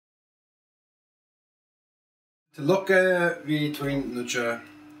Tillukku vi tog inn nýggju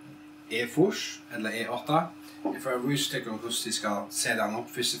E4 eller E8. Jeg får vise dere hvordan de skal se den opp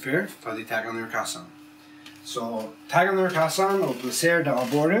først og før, for de tar den ur kassan. Så tar den ur kassan og placerer det av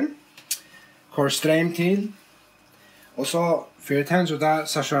båren, kör strøm til, og så for å tenne det,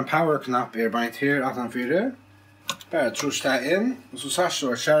 så en power-knapp beint her at han fyrer. Bare trus det inn, og så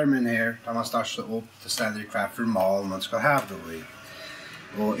står skjermen her, der man starter opp til stedet hva formal man skal ha det i.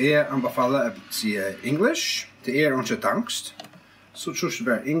 Og jeg anbefaler å si English. Det ikke dansk. Så trus det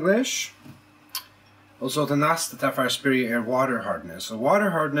bare English. Og så det neste til for å spørre water hardness. Og water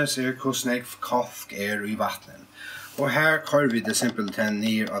hardness hvordan jeg kalk i vattnet. Og her kører vi det simpelthen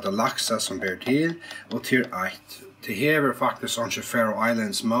ned av det laksa som ber til, og til eitt. Det hever faktisk sånn Faroe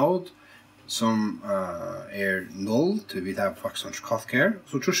Islands mode, som 0, til vi har faktisk sånn kalk her.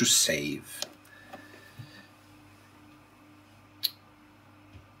 Så trus du save.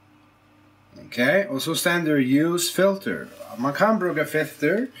 Okay, og så stender use filter. Man kan bruka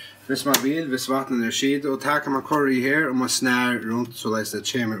filter hvis man vil, hvis vattnet skid, og det kan man køre i her, og man snær rundt så det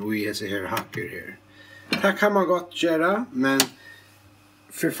kommer i hese her hakker her. Det kan man godt gjøre, men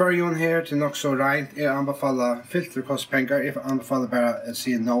for førjon her til nok så rent, jeg anbefaler filter kost penger, jeg anbefaler bare å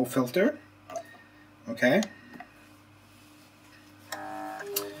si no filter. Okay.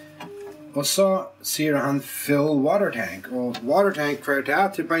 Og så sier han fill water tank, og water tank for det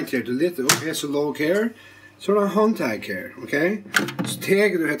til beint her, du litt opp her så låg her, så er det håndtag her, ok? Så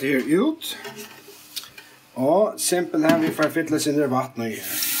teger du dette her ut, og simpelthen vi får fylle sin vatten i her.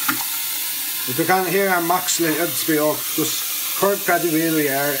 Og du kan her maksling ødsby og så kort hva du vil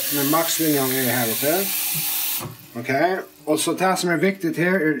gjøre, men makslingen her oppe. Ok, og så det som viktig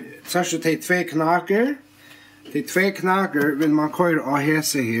her, så er det 2 knaker. De 2 knaker vil man køyre av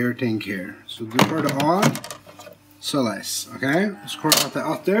hese her, ting her. Så du kører det av, så les, ok? Så kører det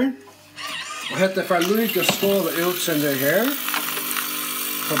atter. Og dette for lykke stål utsender her.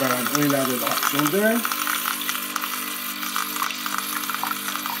 Så bare en uiladet under.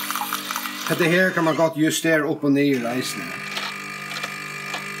 Dette her kan man godt justere opp og ned i reisene.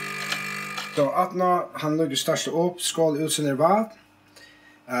 Så at når han lykke største opp, skål utsender vatt,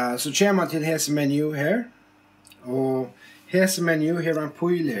 så kommer man til hese menu her. Og hese menu her en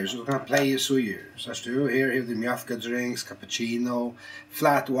poil her, så du kan play suger. Så du her har du mjölkadrinks, cappuccino,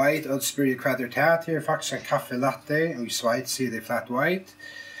 flat white, og spyrir hva tæt her, faktisk en kaffe latte, og i Schweiz sier det flat white.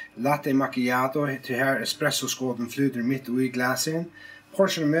 Latte macchiato, til her espresso-skåden flyter midt i glasen.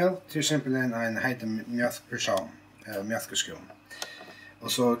 Portion milk, til eksempel en heite mjölkperson, mjölkeskål.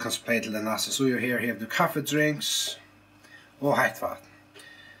 Og så kan du play til den neste suger her, har du kaffedrinks, og heit vatten.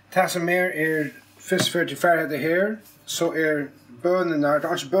 Det som først for til ferdig her, så bønene, det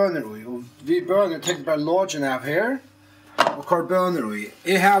ikke bønner i, og vi bønner tenker bare lodgen av her, og hva bønner i.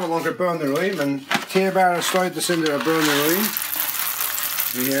 Jeg har noen bønner i, men til bare støyte synder av bønner i.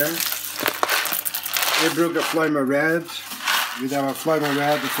 Her. Jeg bruker Flyma Red, vi har Flyma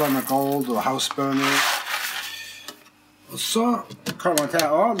Red, Flyma Gold og Housebønner. Og så kan man ta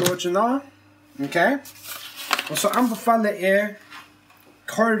av lodgen av, ok? Og så anbefaler jeg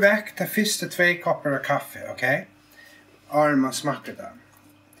kör vekk til første 2 kopper av kaffe, ok? Arma smaker det.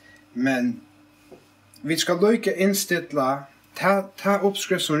 Men vi skal lykke innstilla, ta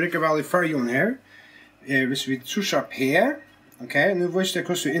oppskrift som rikker vel i førjon her. Hvis vi trusser P, ok? Nu viser jeg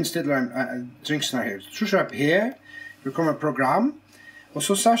hvordan vi innstiller drinksene her. Trusser P, vi kommer program, og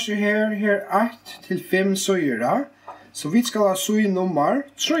så sier vi her 1 til 5 søyere, så vi skal ha søy nummer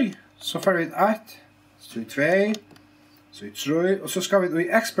 3. Så får vi 1, søy 2, så i 3, og så skal vi i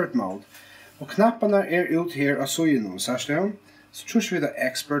expert mode. Og knappene ut her av søyen, så trus vi da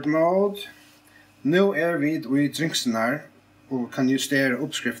expert mode. Nå vi i drinksene og kan justere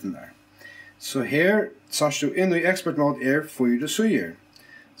oppskriften der. Så her, så inn i expert mode 4 søyer.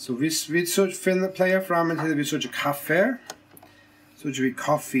 Så hvis vi pleier frem til vi søker kaffe, så vi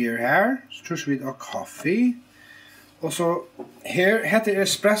kaffe her, så trus vi da kaffe. Og så her heter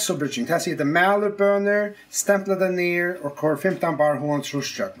espresso bridging. Det sier det malerbønner, stempler det ned og kår 15 bar hånd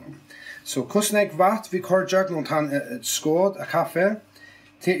trusjøkken. Så hvordan jeg vatt vi kår jøkken og tar et skåd av kaffe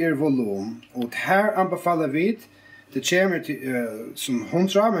til volum. Og her anbefaler vi, det kommer til, som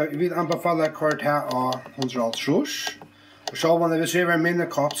 100, men vi anbefaler kår til av 100 trus. Og så hvis vi har en minne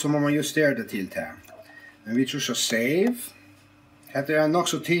kopp, så må man justere det til det. Men vi tror så save. Dette en nok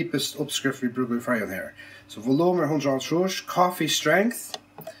så typisk oppskrift vi bruker i fergen her. Så volumer 100 trus, coffee strength.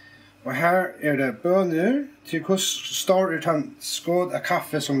 Og her det bønner til hvordan står en skåd av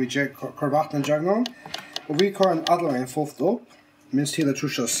kaffe som vi kör vattnet gjennom. Og vi kör en alle veien fullt opp, minst til det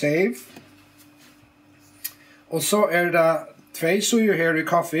trus save. Og så det 2 suger her i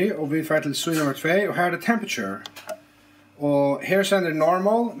kaffe, og vi får til suger nummer 2, og her det temperature. Og her sender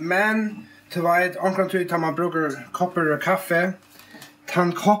normal, men til veit, omkring tid man bruker kopper og kaffe,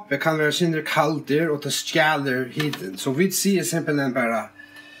 den koppen kan være sindre kalder, og det stjæler hiten. Så vi sier simpelthen bare,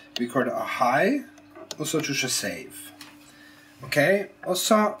 vi kører det high, og så tror jeg save. Ok, og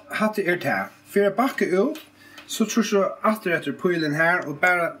så hadde jeg det. For jeg bakker ut, så tror jeg etter pøylen her, og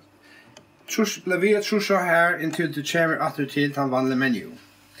bare tror jeg her inntil du kommer etter til den vanlige menu.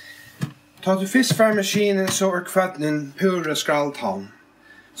 Ta du fisk fra maskinen, så kvatten pure skraltan.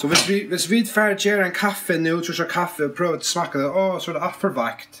 Så hvis vi gjør en kaffe nu, tror jeg kaffe og prøver å smake det, så det for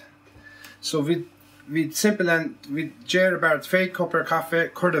vakt. Så vi simpelthen, vi gjør bare 2 kopper kaffe,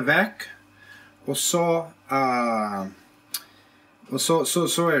 kør det vekk, og så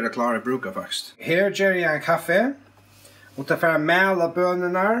det klare å bruke faktisk. Her gjør jeg en kaffe, og det for å male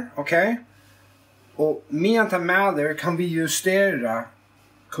bønene, ok? Og medan det maler kan vi justere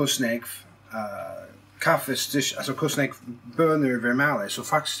hvordan kaffe, altså hvordan bønner vi maler. Så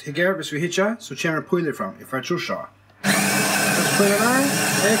faktisk, her hvis vi hittar, så kommer pøyler fram, if jeg tror så. Så pøyler der,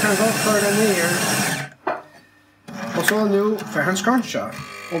 jeg kan godt føre det ned. Og så nu, for hans kanskje,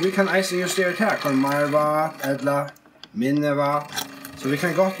 og vi kan eise justere det her, kan mer vatt, eller minne vatt. Så vi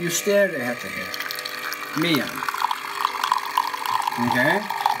kan godt justere det her. Medan. Ok,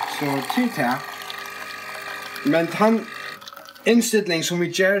 så til det. Men den innstilling som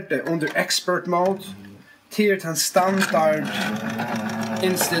vi gjør det under expert mode, til den standard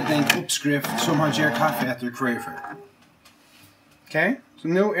innstilling oppskrift som han gjør kaffe etter krever. Ok, så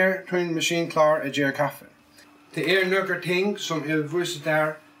nå din maskin klar å gjøre kaffe. Det noen ting som viser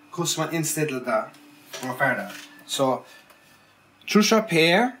der hvordan man innstiller det når man er ferdig. Så trusja P,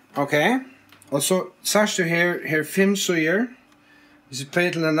 ok, og så sørst du her 5 suger. Hvis vi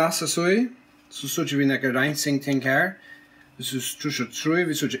pleier til den neste sug, så sørger vi noen rensing ting her. Hvis vi trusja 3,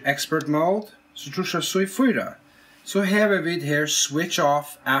 vi sørger expert mode, så trusja sug 4. Så hever vi her switch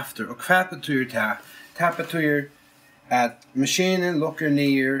off after, og hva betyr det? Det betyr at maskinen lukker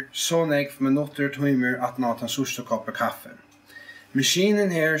ned så nek minutter timer at nå den sørste koppen kaffe.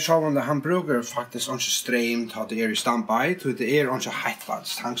 Maskinen her, så han bruker faktisk ikke strøm til det i standby, til det ikke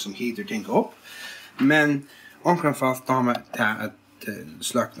heitvanns, han som heter ting opp. Men omkring falt da med det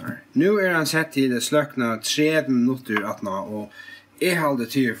sløkner. Nå han sett til det sløkner 3 minutter at nå, og jeg holder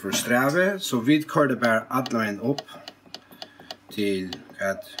tid for streve, så vi kører bare alle opp til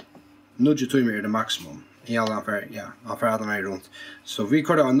at nýggju timer det maksimum. I alle anfer, ja, anfer alle veien rundt. Så vi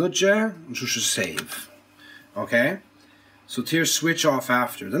kører av nýggju, og så save. Ok? Så til switch off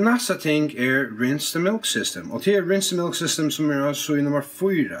after. Den neste ting rinse the milk system. Og til rinse the milk system som også i nummer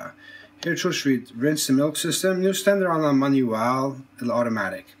 4. Her tror vi rinse the milk system. Nå stender han manual eller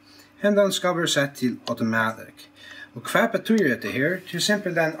automatic. Hendan skal være sett til automatic. Og hva betyr dette her? Til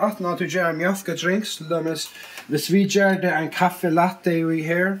eksempel den at når du gjør mjölkedrinks, til dømes, hvis vi gjør det en kaffe latte i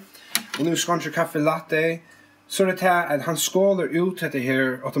her, og nå skal han gjøre kaffe latte, så det at han skåler ut dette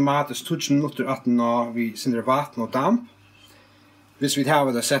her automatisk 20 minutter at når vi sender vatten og damp. Hvis vi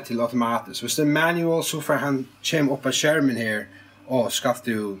har det sett til automatisk. Hvis det manual, så får han komme opp av skjermen her, og skal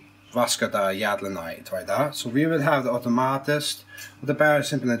du vaske det jævlig nøyt, så vi vil ha det automatisk, og det bare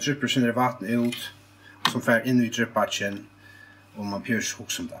simpelthen drypper sender vatten ut, som fer inn i dryppbatchen, og man pjørs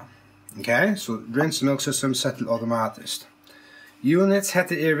hos om det. Ok, så rinse milk system sett til automatisk. Units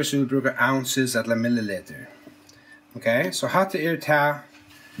heter hvis vi bruker ounces eller milliliter. Ok, så heter det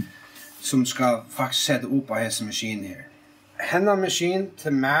som skal faktisk sette opp av hese maskinen her. Henna maskin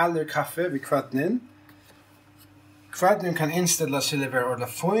til maler kaffe ved kvattnen. Kvattnen kan innstilles til å være ordentlig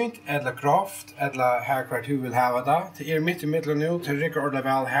fint, eller grovt, eller her hvert du vil ha det. Det midt i midten nå, til rykker ordentlig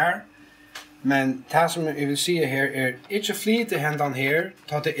vel her. Men det som jeg vil si her ikke flyte hendene her,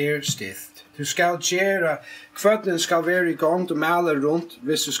 da det stift. Du skal gjøre, kvattnen skal være i gang til å male rundt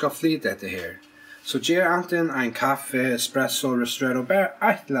hvis du skal flyte etter her. Så gjør enten en kaffe, espresso, restaurant, bare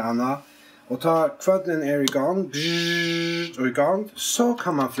et eller annet, og ta kvattnen i gang, så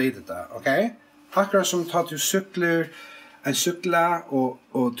kan man flyte det, ok? Akkurat som ta du sykler, en sykla,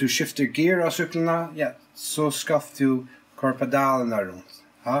 og du skifter gir av syklene, ja, så skal du køre pedalene rundt.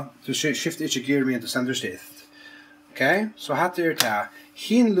 Ja, du skifter ikke gir med til senderstift. Ok, så heter det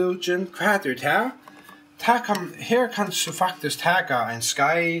hinlugen, hva heter det? Her kan du faktisk ta en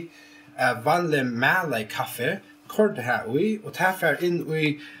sky vanlig male kaffe, kort det her ui, og ta fer inn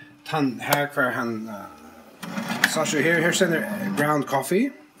ui her hver han så her sender ground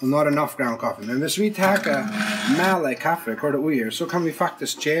coffee, og not enough ground coffee. Men hvis vi tar male kaffe, kort det ui, så kan vi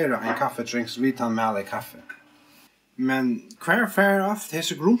faktisk gjøre en kaffedrink så vi tar male kaffe. Men hver fer ofte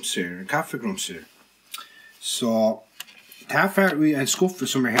hese grumser, kaffegrumser. Så här får vi en skuffe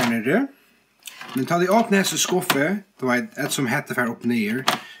som här nere. Men tar de öppna nästa skuffe, då är ett som heter för upp ner.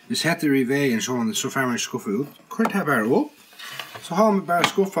 Hvis heter i vägen så får man skuffe ut. Kort här bara upp. Så har man bara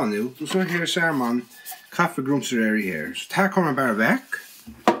skuffan ut och så här ser man kaffegrumser här. Så här kommer bara väck.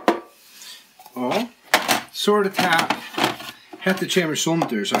 Och så är det här. Hette kommer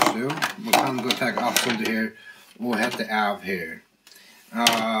sönder så att man kan gå ta allt sönder här och hette av här.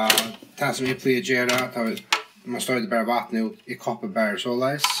 Det som jag plejer göra, man står bara vatten ut i koppar bara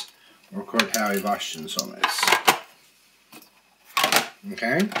således och kort här i vaschen således.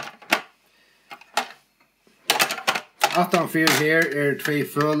 Okej. Attanför här är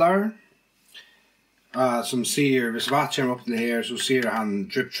två fölar som ser, hvis vatten kommer upp till här så ser han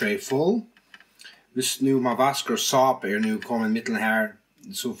drip tray full. Hvis nu man vaskar sap är nu kommer mitten här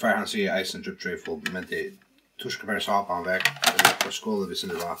så får han se isen drip tray full, men det tuskar bara sapan väck och skålar vis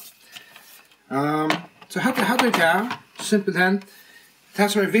det var. Så hade det här simpelt hänt. Det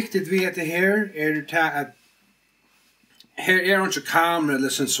som är viktigt vid det här är att här är inte kamera eller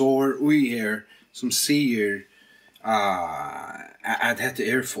sensor i här som ser att det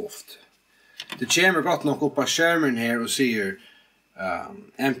är fuft. Det kommer gott nog upp på skärmen här och ser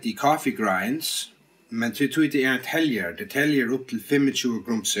empty coffee grinds, men det är en täljer. Det täljer upp till 25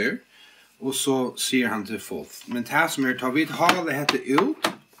 grumser och så ser han till fullt. Men det som är tar vi det heter ut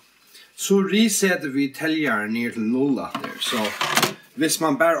så resetter vi täljaren ner till 0 där. Så hvis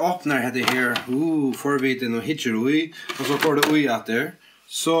man bara öppnar det här, får vi det och hittar ui och så får det ui att där.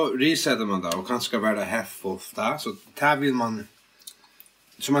 Så resetter man det och kanske vara häftfullt där. Så där vill man,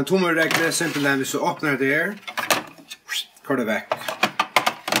 så man tommer regler simpelt än så öppnar det här, går det väck.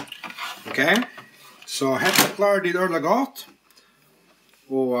 Okej, så här klarar det ordentligt gott.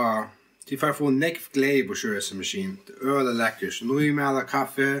 Och till för att få en nekv glädje på kyrelsemaskin. Öl är läckert. Så nu är med alla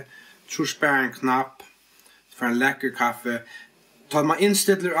kaffe, trusbär en knapp för en läcker kaffe. Tar man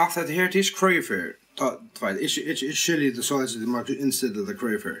inställer allt det här till kröjfer. Inte chili det så att man inställer det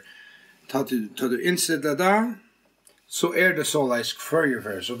kröjfer. Tar du inställer det så är det så läsk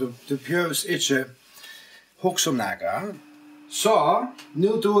kröjfer. Så du behövs inte huxa om näga. Så, nu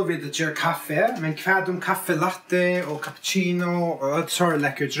då vi det gör kaffe, men kvad kaffe latte och cappuccino och allt sådana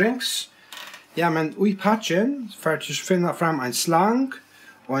läckra drinks. Ja, men i patchen för att finna fram en slang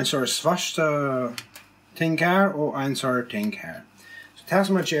och en sån svarta ting här och en sån ting här. Så det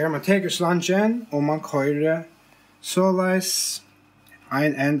som man gör, man tar slangen och man kör således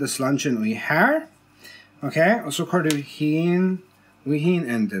en enda slangen i här. Okej, och så kör du hin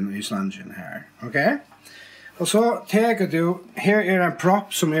änden i slangen här. Okej? Och så tar du, här är en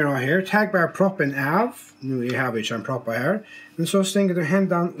propp som är här, tag bara proppen av, nu har vi inte en propp här, men så stänger du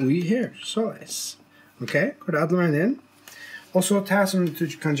händan i här, således. Okej, går det alla vägen in. Och så det som du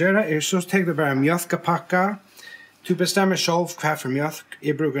kan göra är så tar du bara mjölkapacka, du bestämmer själv vad för mjölk,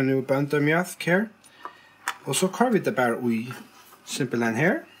 jag brukar nu böndermjölk här. Och så kör vi det bara i, simpelt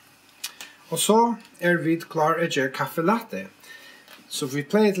här. Och så är vi klar att göra kaffe latte. Så vi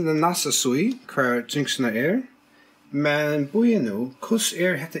plejer til den nästa sui, hver drinksene er. Men boi nu, hos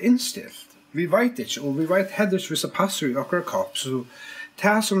dette innstilt? Vi vet ikke, og vi vet heller ikke hvis det passer i akkurat kopp. Så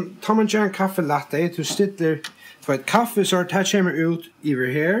tar man gjør en kaffe latte, du stiller for et kaffe, så det kommer ut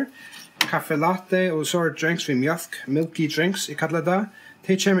over her. Kaffe latte, og så drinks vi mjölk, milky drinks, jeg kallar det.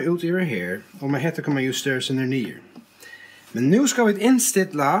 Det kommer ut over her, og man heter kan man justere sine nye. Men nu skal vi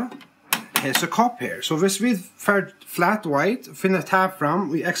innstilla så kopp här. Så hvis vi får flat white och finner tab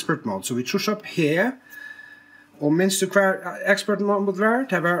fram i expert mode. Så vi trusar upp här. Och minst du kvar expert mode var,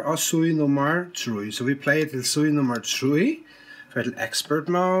 det var sui nummer 3. Så vi plejer till sui nummer 3. För till expert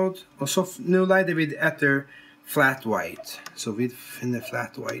mode. Och så nu leder vi efter flat white. Så vi finner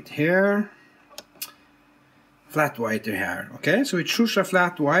flat white här. Flat white är här. Okej, så vi trusar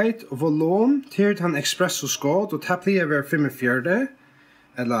flat white och volym till han espresso skåd. Och det plejer vi 45.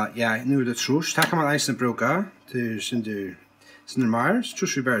 Eller, ja, nu är det trus. Det kan man eisen bruka till sin mar. Så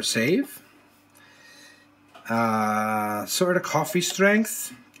trus vi bara save. Så är det coffee strength.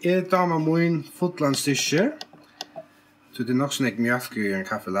 Jag damer min fotlandstische. Så det är nog snäck mjölk i en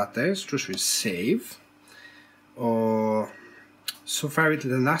kaffe latte. Så trus vi save. Och så får vi till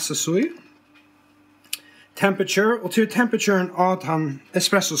den nästa sui. Temperature. Och till temperaturen av han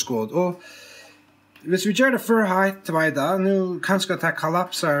espresso skåd. Och hvis vi gjør det for høyt, nu kanskje det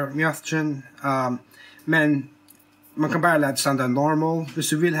kollapsar mjölken, men man kan bara lägga standard normal. Hvis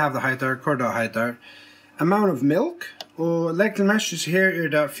du vill ha det høytere, hvor det høytere. Amount of milk, og legg til mest her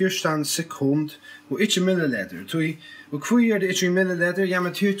det 14 sekund, og ikke milliliter. Og hvor det ikke milliliter? Ja,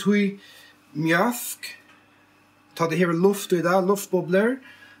 men tog mjölk, ta det her luft i det, luftbobler,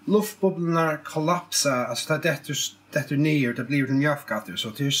 luftbubblorna kollapsa, alltså det ner, det blir en mjölkgator. Så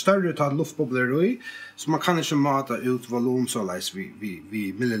det är större ta luftbubblor i, så man kan inte mata ut volym således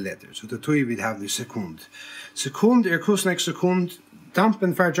vid milliliter. Så det tror vi har i sekund. Sekund är kusnek sekund,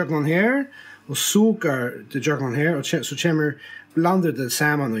 dampen för jögnan här, och sugar till jögnan här, och så kommer blandar det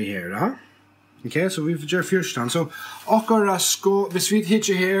samman i här. Ja? Okej, så vi gör fyrstan. Så akkurat hvis vi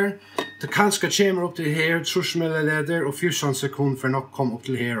hittar här, det kanske kommer upp till här, 3 milliliter och 14 sekund för att komma upp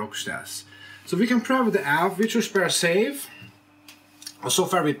till här också. Så vi kan pröva det av. Vi tror bara save. Och så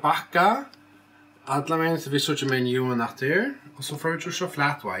får vi backa. Alla menar vi söker menyn efter. Och så får vi tror så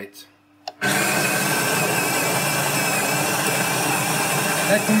flat white.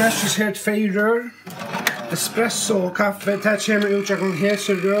 Det kommer mest här 2 rör. Espresso och kaffe. Det kommer ut från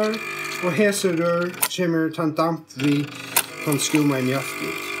häserrör. Och häserrör kommer ta en damp vi kan skumma i mjölk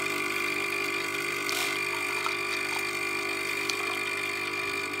ut.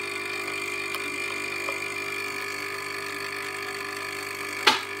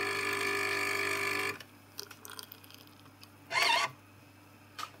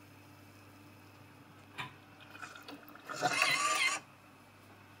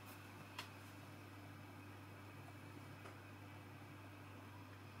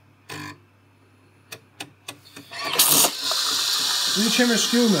 Nu kommer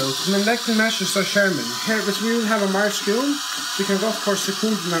skummet, men lägg den meshes av skärmen. Här, hvis vi vill ha mer skum, vi kan gå för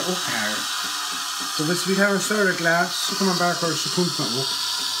sekunderna upp här. Så hvis vi har en större glas, så kan man bara för sekunderna upp.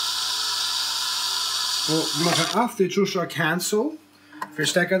 Och man kan alltid tro cancel för att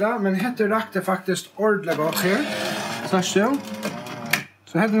stäcka det, men heter rakte faktiskt ordentligt gott här.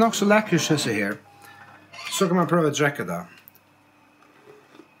 Så heter det också läckert här. Så kan man pröva att dräcka det.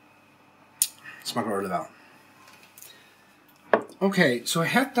 Smakar ordentligt väl. Okej, så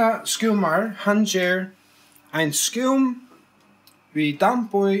hetta skumar, han ger en skum vi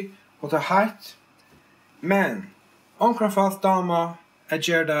dampoi och det heitt. Men, omkrafalt dama är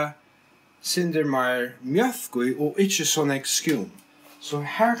gerda sinder mer mjölkoi och inte sån skum. Så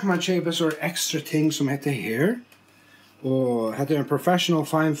här kan man köpa så extra ting som heter här. Och heter en professional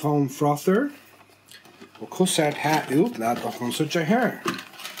fine foam frother. Och hur ser det här ut? Låt oss konsultera här.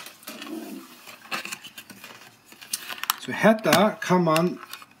 Så hetta kan man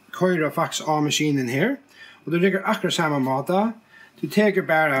köra faktiskt av maskinen här. Och det ligger akkurat samma mata. Du tar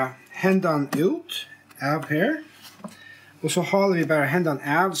bara händan ut av här. Och så håller vi bara händan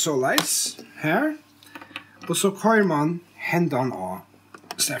av så läs här. Och så kör man händan av.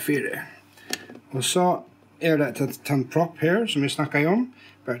 Så där och så är det en propp här som vi snackar om.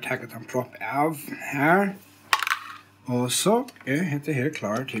 Bara ta en propp av här. Och så är det här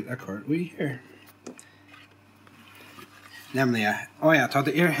klart till att köra vi här. Nämligen, ta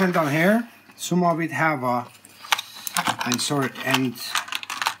det händan här, så må vi ha en sort end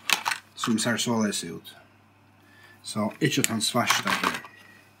som ser således ut. Så inte ta en svarsta här.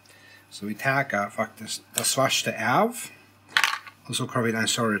 Så vi tar faktiskt det svarsta av, och så kör vi en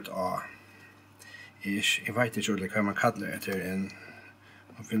sort av. Jag vet inte vad man kallar det till en,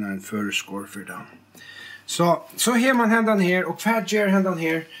 man finner en förskår för det. Så har man händan här, och vad gör händan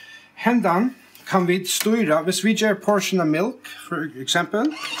här? Händan kan vi styra, hvis vi gör portion av milk, för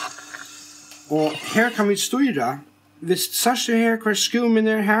exempel. Och här kan vi styra, hvis särskilt här kvar skummen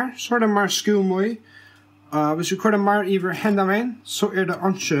är här, så är det mer skum i. Hvis vi kör mer över händan så är det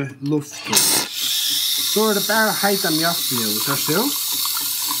inte luft. Så är det bara hejta mjölk nu,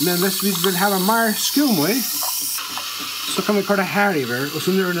 men hvis vi vill ha mer skum i, så kan vi köra här över, och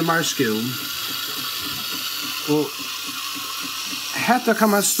så nu är det mer skum. Och här kan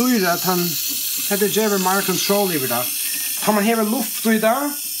man styra att han hade jävla mer kontroll över det. Om man har luft i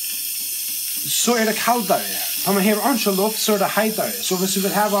det, så är det kallare. Om man har inte luft, så är det hejdare. Så hvis du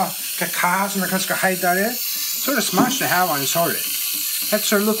vill ha kakao som är ganska hejdare, så är det smart att ha en sorry. Det är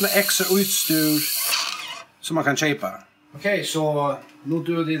så lite extra utstyr som man kan köpa. Okej, så nu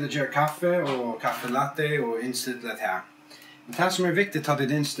du det att göra kaffe och kaffelatte och instället här. Det som är viktigt att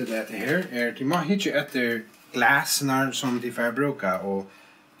det instället här är att man hittar efter glasen som de får bruka, och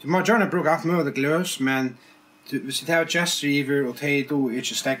du må gärna bruka allt möjligt glas, men hvis du har gestgiver och det då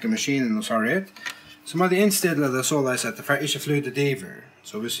inte stäcka maskinen och så rätt, så må du inställa det så att det får inte flyta diver.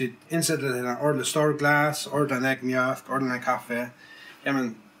 Så hvis du inställer det en ordentlig stor glas, ordentlig mjölk, ordentlig kaffe, ja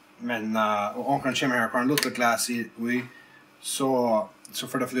men och omkring kommer här en liten glas i, så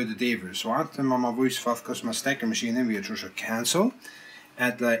får det flyta diver. Så antingen man visa folk hur man stäcker maskinen via tror så cancel,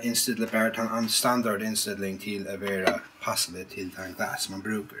 eller inställa bara en standard inställning till att vara passande till den glas man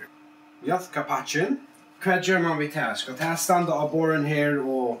brukar. Mjölkapatchen, vad gör man vid det? Ska det standa av borren här,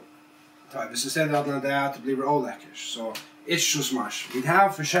 och hvis du ställer den där, det blir oläckert. Så ikke så smart. Vi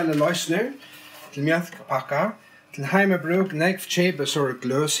har forskjellige løsner til mjölk og pakka. Til heimebruk, nekv kjøper så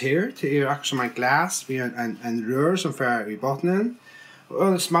gløs her, til akkurat som en glas, vi har en rør som fer i bottenen. Og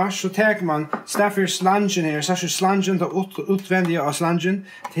øde smart, så tar man staffer slangen her, så slangen, det utvendige av slangen,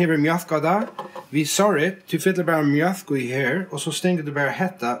 til hever mjölk av det. Vi sorry, du fyller bare mjölk i her, og så stenger du bare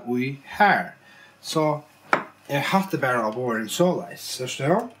hetta i her. Så hatt det bare av våren såleis, ser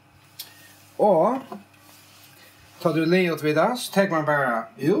du? Og tar du leot vid det, så tar man bare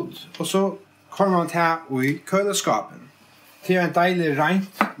ut, og så kommer man til i køleskapen. Det en deilig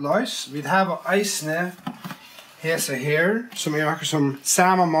rent løs. Vi har eisene hese her, som akkurat som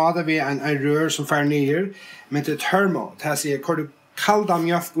samme måte ved en rør som fer ned, men det thermo. Det sier, hvor du kalda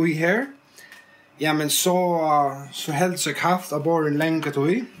mjölk i her, ja, men så helst seg haft av båren lenge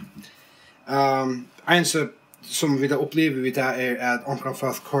til. En som vi da opplever vi da at omkring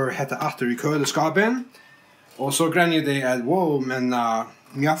folk hvor heter atter i køleskapen, og så grenner det at wow, men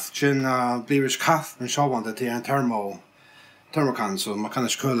mjölken blir ikke kaff, men så var det til en termokan, så man kan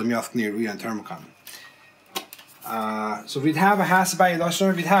ikke køle mjölk ned i en termokan. Så vi har hasebei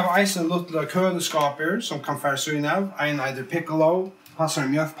løsner, vi har eisen luttla køleskaper som kan fære søgn av, en eider piccolo, passer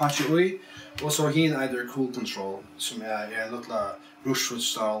mjölkpatsje ui, og så hin eider cool control, som en luttla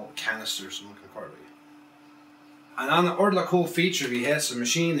rushwood-style canister som man kan kåre i. En annen ordentlig cool feature vi har som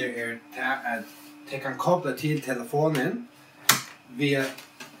maskiner at de kan koble til telefonen via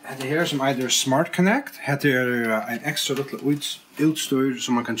det her som eider Smart Connect. Heter en ekstra utstyr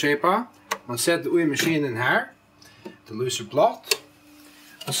som man kan kjøpe. Man setter i maskinen her. Det lyser blått.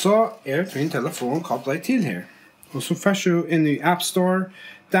 Og så din telefon koblet til her. Og så først du inn i App Store,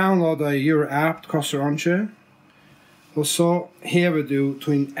 downloada JURA app, det koster ikke. Og så hever du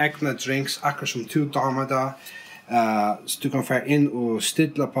din egne drinks, akkurat som du damer da. Så du kan få inn og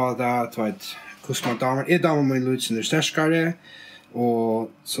stidle på det, hvordan man damer. Jeg damer min lyd sterskere,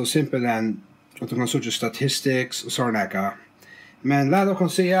 og så simpelthen at du kan søke statistics og sånn ekka. Men la dere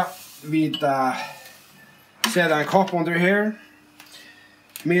se, vi ser en kopp under her.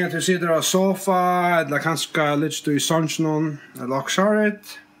 Medan du sitter av sofa, eller kanskje litt i sannsjonen, eller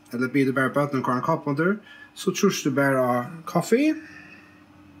aksaret, eller blir det bare bøtten og en kopp under, så tror du bare kaffe.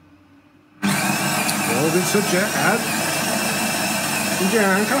 Og vi søker at du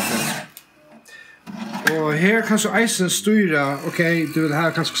gjør en kaffe. Og her kan så eisen styre, ok, du vil ha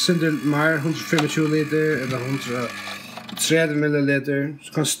kanskje sindre mer, 125 liter, eller 130 milliliter,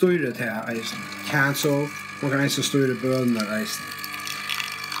 så kan styre til eisen. Cancel, og kan eisen styre bønner eisen.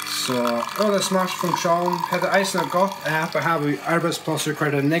 Så, det er smart funksjon. Hette eisen er godt, jeg har vi arbeidsplasser,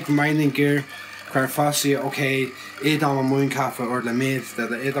 hver det nekk meninger, hver fast sier, ok, damer må en kaffe ordentlig midt,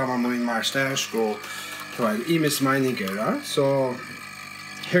 eller damer må en mer stærsk, og det var imis meninger, da. Så,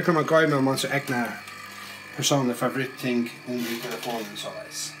 her kan man gå med om man så egner personlig favorittting inn i telefonen så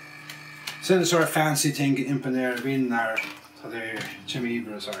veis. Så det så fancy ting imponerer vinner så det kommer i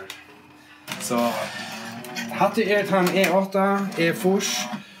og så. Så hatt det han E8,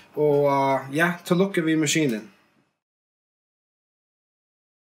 E4 og ja, Tillukku vi maskinen.